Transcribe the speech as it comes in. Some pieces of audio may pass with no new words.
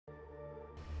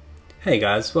Hey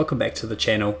guys, welcome back to the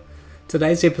channel.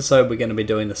 Today's episode we're going to be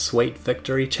doing the Sweet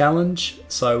Victory Challenge,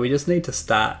 so we just need to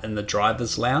start in the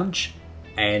driver's lounge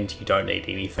and you don't need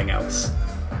anything else.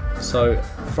 So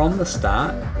from the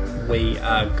start we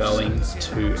are going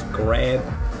to grab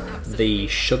the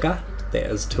sugar that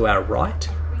is to our right.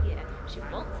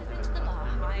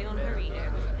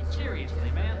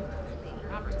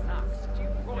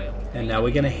 And now we're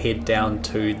going to head down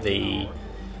to the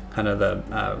kind of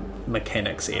the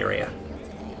mechanics area.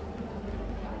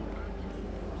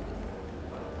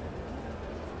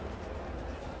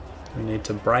 We need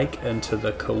to break into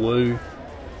the Kawoo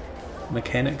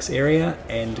mechanics area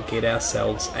and get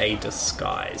ourselves a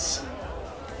disguise.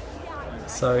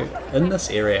 So in this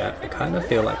area I kind of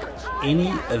feel like any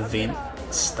event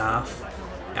staff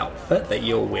outfit that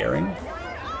you're wearing,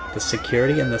 the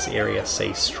security in this area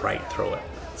see straight through it.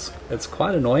 It's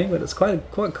quite annoying, but it's quite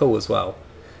cool as well.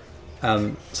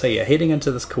 So yeah, heading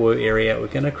into this Kawoo area, we're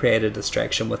going to create a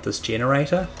distraction with this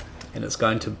generator, and it's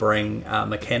going to bring our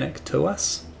mechanic to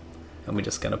us, and we're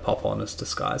just going to pop on his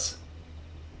disguise.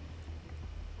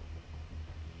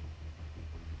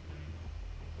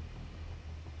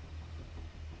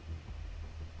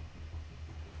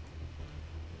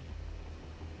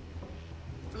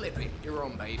 Flip it, you're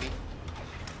on, baby.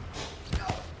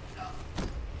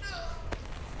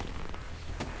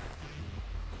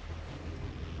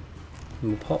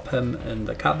 We'll pop him in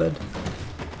the cupboard,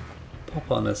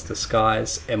 pop on his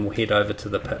disguise, and we'll head over to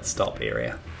the pit stop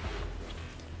area.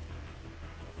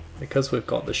 Because we've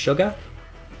got the sugar,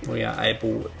 we are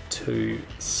able to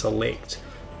select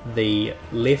the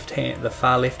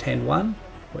far left hand one,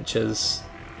 which is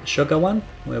the sugar one,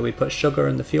 where we put sugar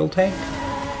in the fuel tank,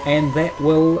 and that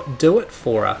will do it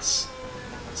for us.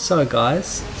 So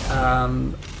guys,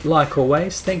 like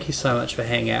always, thank you so much for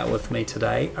hanging out with me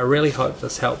today. I really hope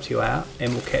this helped you out,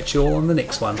 and we'll catch you all on the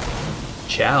next one.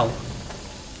 Ciao!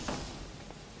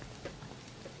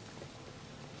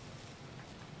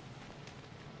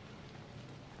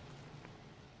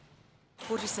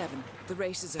 "47, the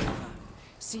race is over.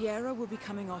 Sierra will be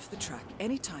coming off the track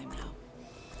any time now.